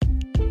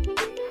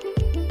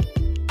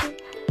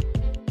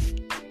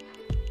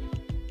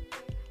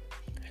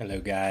Hello,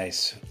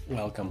 guys.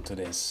 Welcome to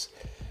this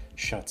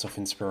Shots of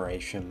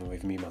Inspiration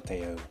with me,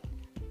 Mateo,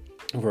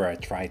 where I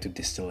try to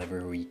distill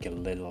every week a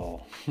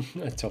little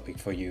a topic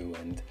for you.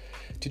 And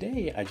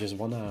today I just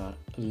want to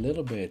a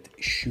little bit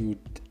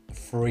shoot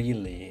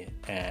freely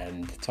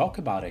and talk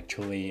about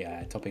actually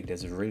a topic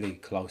that's really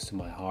close to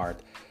my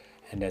heart,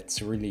 and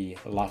that's really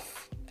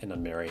love and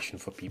admiration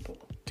for people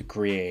to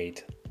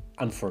create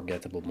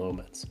unforgettable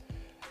moments.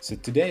 So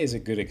today is a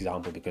good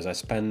example because I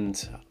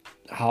spent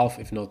half,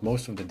 if not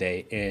most of the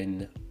day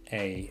in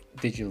a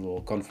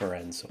digital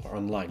conference or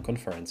online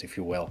conference, if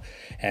you will.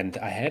 And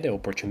I had the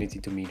opportunity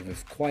to meet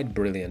with quite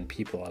brilliant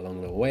people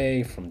along the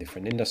way from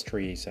different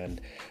industries and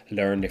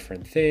learn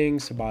different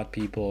things about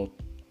people,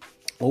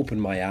 open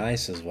my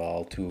eyes as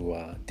well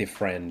to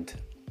different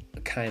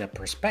kind of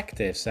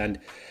perspectives. And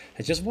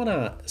I just want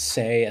to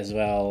say as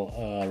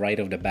well, right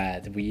off the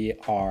bat, we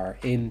are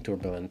in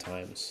turbulent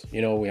times.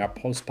 We are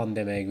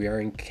post-pandemic, we are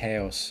in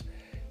chaos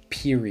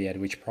period,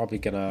 which probably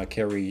gonna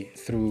carry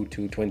through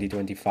to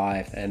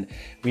 2025, and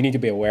we need to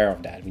be aware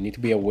of that. We need to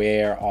be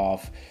aware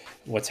of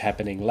what's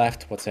happening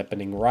left, what's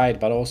happening right,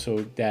 but also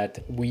that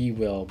we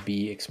will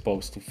be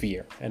exposed to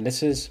fear. And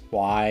this is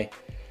why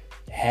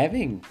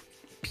having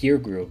peer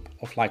group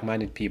of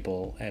like-minded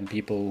people and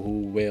people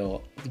who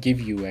will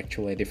give you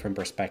actually a different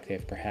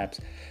perspective,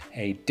 perhaps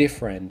a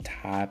different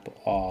type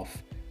of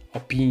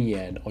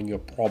opinion on your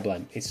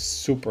problem, is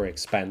super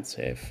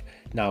expensive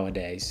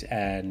nowadays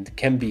and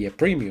can be a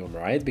premium,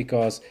 right?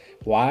 Because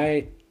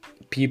why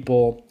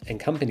people and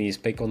companies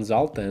pay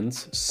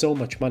consultants so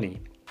much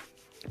money?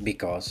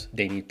 Because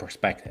they need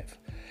perspective.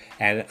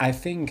 And I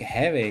think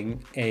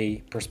having a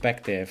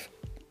perspective,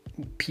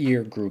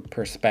 peer group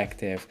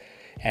perspective,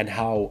 and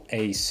how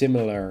a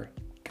similar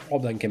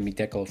problem can be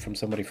tackled from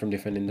somebody from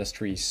different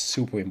industries is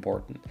super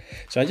important.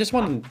 So I just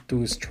wanted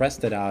to stress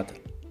that out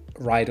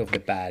right off the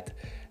bat.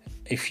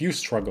 If you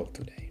struggle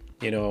today,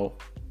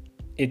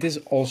 it is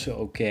also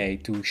okay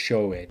to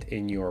show it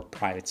in your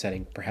private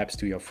setting, perhaps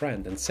to your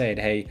friend, and say,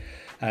 hey,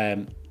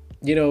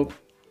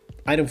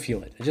 I don't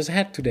feel it. I just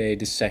had today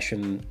this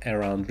session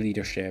around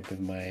leadership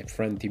with my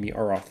friend Timmy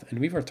Oroth, and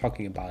we were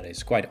talking about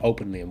it quite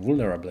openly and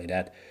vulnerably,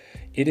 that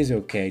it is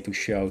okay to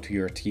show to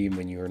your team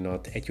when you're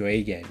not at your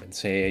A game and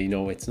say,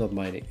 it's not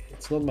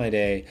my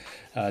day.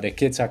 The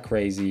kids are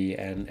crazy,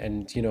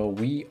 and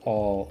we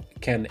all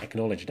can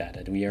acknowledge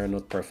that we are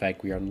not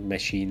perfect. We are not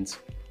machines.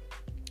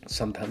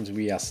 Sometimes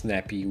we are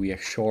snappy, we are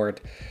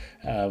short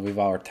with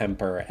our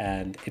temper,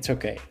 and it's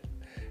okay.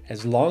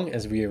 As long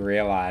as we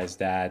realize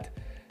that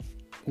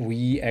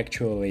we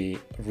actually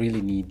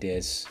really need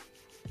this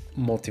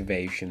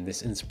motivation,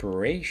 this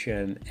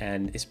inspiration,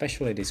 and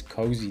especially this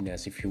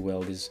coziness, if you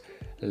will, this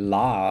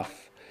love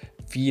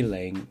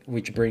feeling,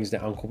 which brings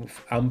the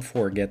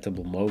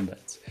unforgettable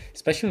moments,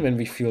 especially when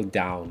we feel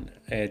down.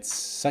 It's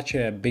such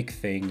a big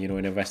thing,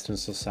 in a Western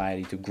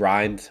society, to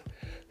grind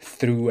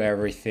through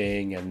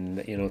everything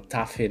and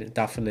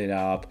toughen it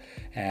up,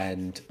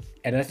 and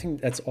I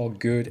think that's all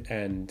good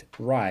and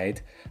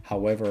right.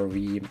 However,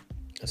 we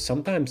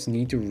sometimes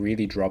need to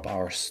really drop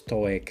our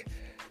stoic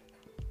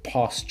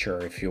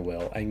posture, if you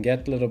will, and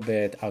get a little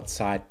bit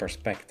outside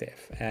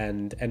perspective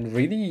and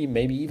really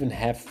maybe even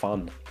have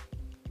fun.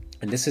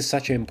 And this is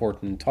such an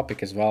important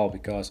topic as well,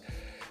 because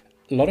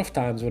a lot of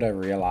times what I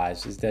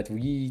realize is that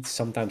we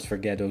sometimes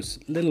forget those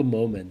little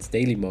moments,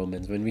 daily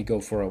moments, when we go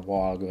for a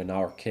walk, when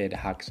our kid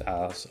hugs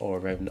us, or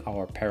when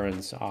our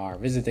parents are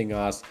visiting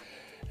us,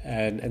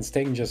 and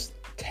staying just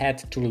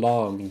tad too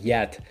long,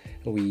 yet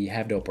we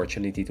have the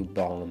opportunity to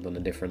bond on a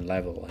different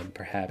level. And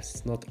perhaps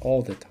it's not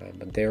all the time,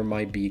 but there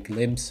might be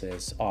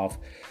glimpses of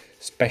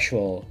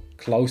special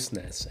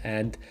closeness.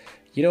 And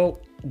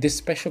this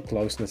special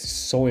closeness is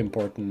so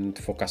important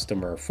for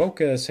customer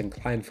focus and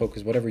client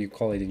focus, whatever you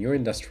call it in your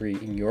industry,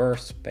 in your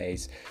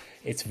space.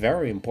 It's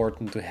very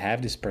important to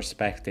have this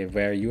perspective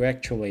where you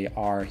actually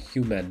are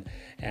human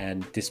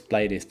and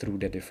display this through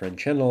the different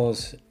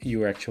channels.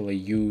 You actually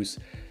use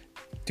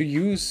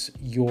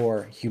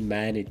your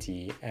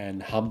humanity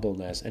and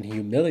humbleness and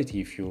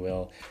humility, if you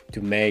will,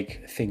 to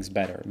make things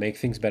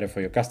better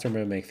for your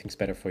customer, make things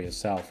better for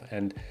yourself.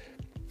 And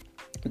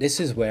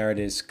this is where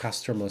this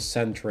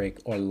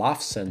customer-centric or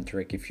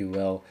love-centric, if you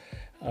will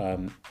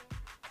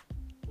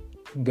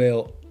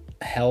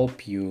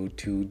help you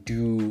to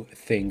do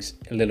things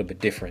a little bit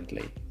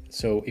differently.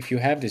 So if you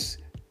have this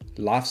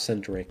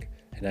love-centric,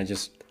 and I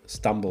just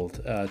stumbled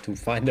to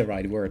find the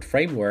right word,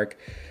 framework,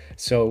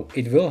 so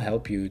it will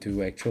help you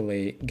to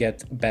actually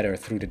get better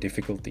through the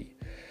difficulty.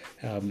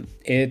 To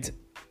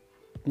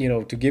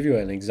give you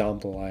an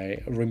example,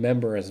 I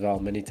remember as well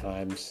many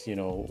times,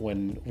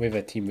 when with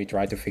a team we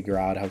try to figure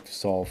out how to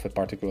solve a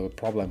particular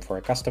problem for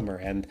a customer.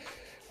 And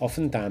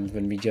oftentimes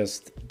when we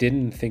just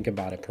didn't think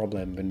about a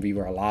problem, when we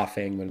were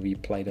laughing, when we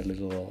played a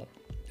little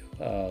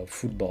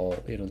football,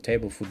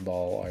 table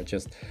football, or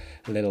just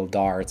little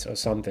darts or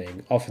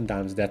something,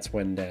 oftentimes that's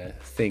when the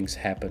things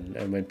happen.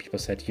 And when people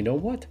said,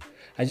 what,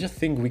 I just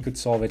think we could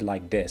solve it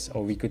like this,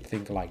 or we could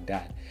think like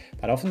that.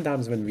 But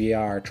oftentimes when we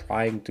are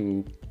trying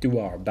to do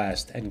our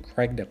best and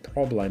crack the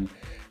problem,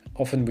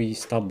 often we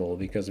stumble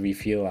because we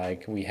feel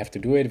like we have to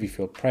do it. We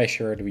feel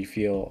pressured. We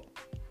feel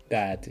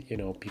that,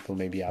 people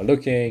maybe are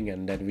looking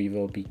and that we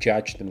will be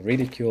judged and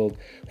ridiculed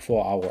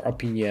for our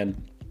opinion.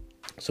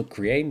 So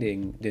creating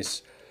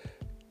this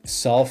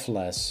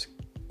selfless,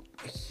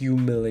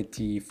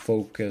 humility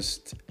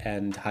focused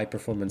and high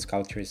performance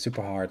culture is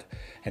super hard,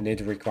 and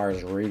it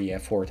requires really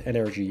effort,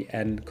 energy,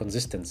 and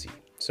consistency.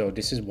 So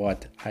this is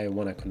what I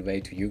want to convey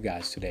to you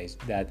guys today, is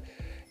that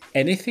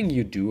anything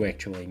you do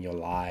actually in your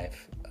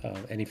life,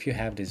 and if you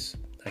have this,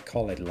 I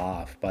call it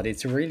love, but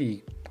it's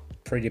really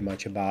pretty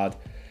much about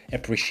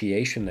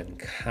appreciation and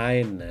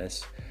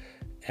kindness,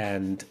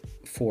 and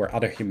for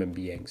other human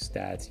beings,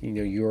 that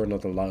you're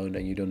not alone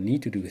and you don't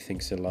need to do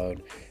things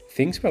alone.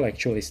 Things will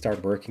actually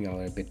start working out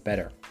a bit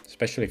better,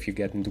 especially if you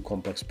get into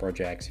complex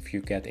projects, if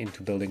you get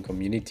into building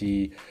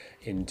community,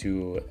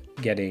 into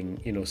getting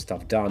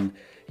stuff done.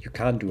 You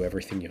can't do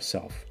everything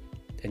yourself,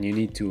 and you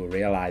need to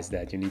realize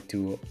that you need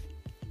to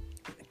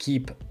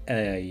keep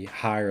a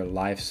higher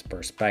life's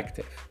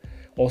perspective.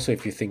 Also,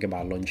 if you think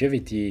about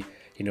longevity,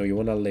 you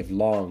want to live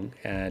long,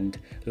 and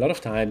a lot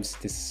of times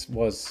this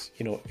was,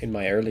 in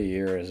my early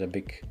years, a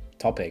big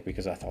topic,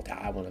 because I thought,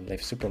 I want to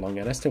live super long,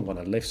 and I still want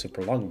to live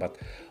super long. But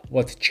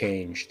what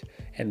changed,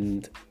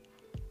 and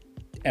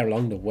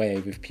along the way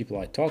with people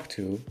I talked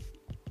to,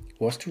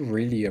 was to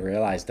really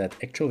realize that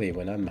actually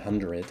when I'm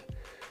 100,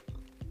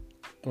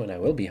 when I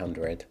will be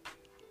 100,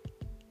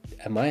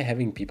 am I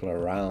having people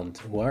around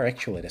who are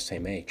actually the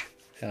same age,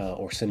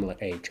 or similar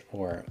age,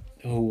 or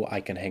who I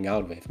can hang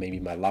out with,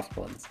 maybe my loved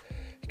ones?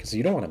 Because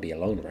you don't want to be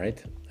alone,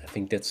 right? I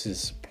think this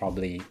is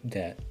probably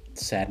the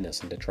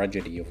sadness and the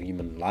tragedy of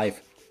human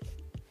life,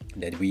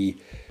 that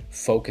we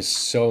focus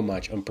so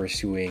much on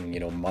pursuing,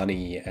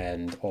 money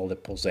and all the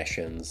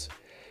possessions,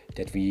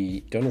 that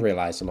we don't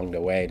realize along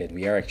the way that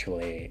we are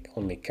actually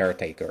only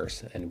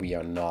caretakers, and we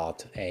are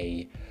not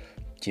a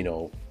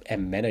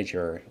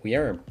manager. We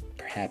are,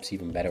 perhaps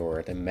even better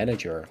word, a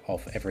manager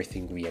of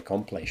everything we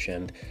accomplish.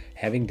 And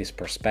having this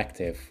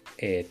perspective,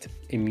 it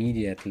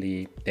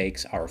immediately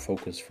takes our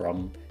focus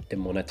from the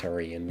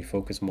monetary, and we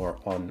focus more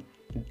on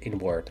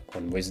inward,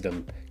 on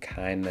wisdom,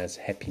 kindness,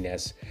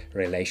 happiness,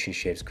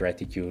 relationships,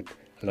 gratitude,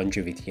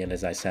 longevity, and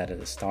as I said at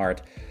the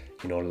start,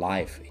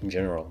 life in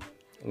general,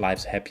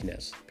 life's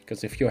happiness.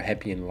 Because if you're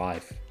happy in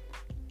life,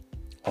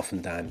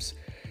 oftentimes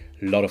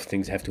a lot of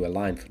things have to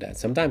align for that.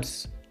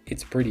 Sometimes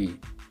it's pretty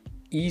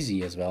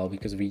easy as well,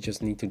 because we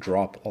just need to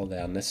drop all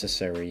the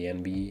unnecessary,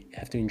 and we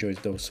have to enjoy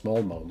those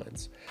small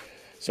moments.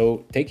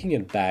 So taking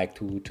it back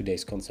to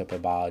today's concept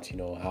about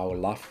how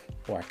love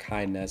or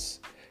kindness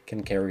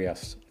can carry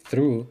us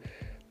through,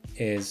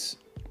 is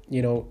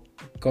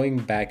going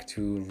back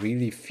to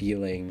really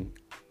feeling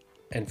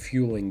and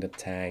fueling the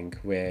tank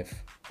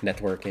with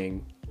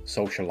networking,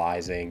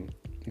 socializing,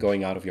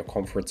 going out of your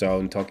comfort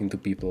zone, talking to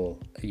people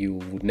you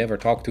would never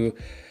talk to.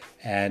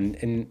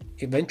 And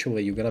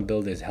eventually you're going to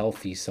build this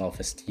healthy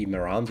self-esteem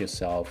around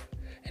yourself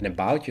and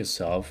about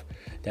yourself,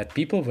 that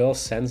people will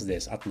sense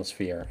this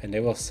atmosphere, and they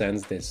will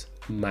sense this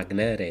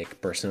magnetic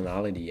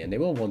personality, and they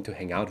will want to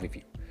hang out with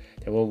you.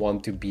 They will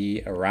want to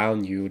be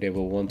around you. They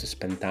will want to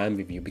spend time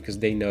with you, because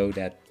they know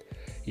that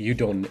you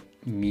don't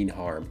mean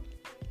harm.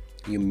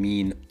 You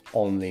mean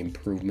only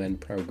improvement,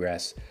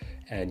 progress,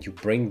 and you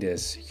bring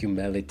this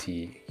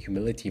humility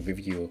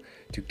with you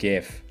to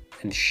give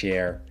and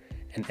share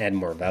and add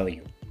more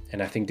value.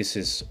 And I think this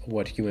is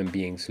what human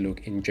beings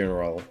look in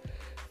general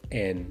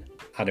in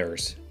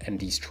others, and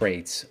these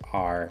traits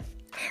are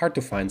hard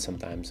to find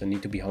sometimes and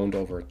need to be honed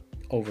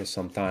over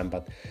some time.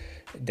 But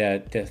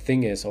the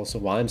thing is also,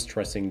 why I'm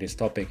stressing this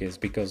topic, is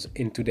because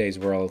in today's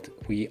world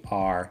we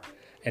are,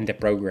 and the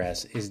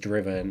progress is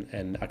driven,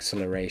 and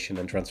acceleration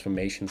and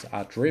transformations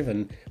are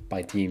driven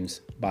by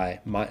teams, by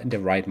the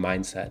right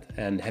mindset.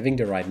 And having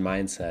the right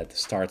mindset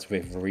starts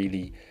with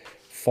really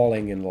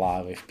falling in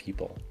love with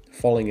people,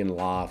 falling in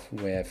love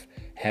with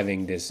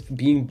having this,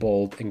 being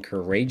bold and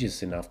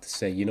courageous enough to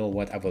say, you know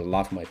what, I will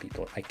love my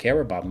people. I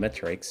care about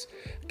metrics,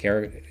 I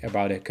care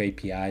about the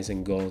KPIs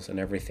and goals and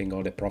everything,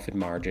 all the profit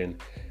margin,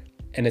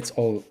 and it's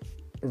all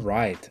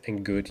right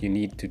and good. You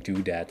need to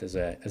do that as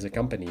a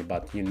company,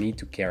 but you need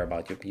to care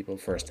about your people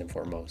first and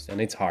foremost.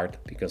 And it's hard,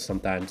 because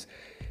sometimes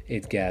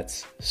it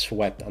gets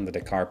swept under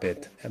the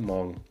carpet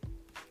among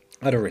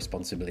other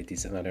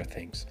responsibilities and other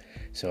things.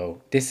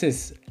 So this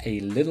is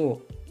a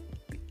little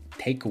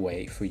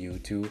takeaway for you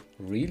to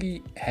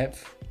really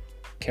have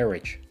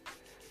courage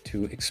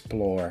to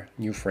explore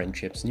new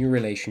friendships, new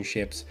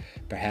relationships,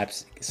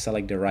 perhaps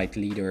select the right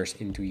leaders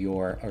into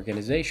your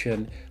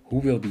organization who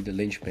will be the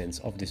linchpins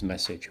of this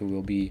message, who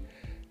will be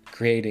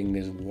creating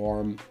this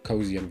warm,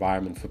 cozy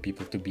environment for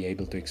people to be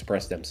able to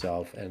express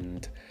themselves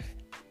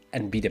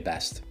and be the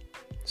best.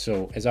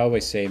 So as I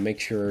always say, make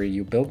sure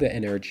you build the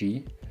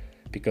energy,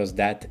 because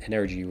that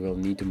energy will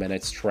need to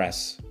manage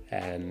stress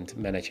and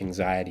manage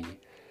anxiety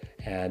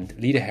and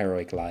lead a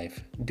heroic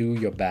life. Do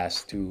your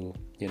best to,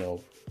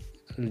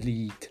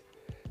 lead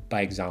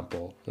by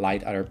example,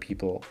 light other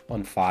people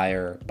on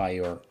fire by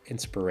your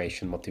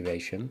inspiration,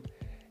 motivation,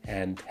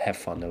 and have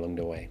fun along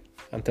the way.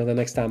 Until the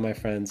next time, my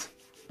friends,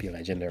 be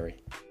legendary.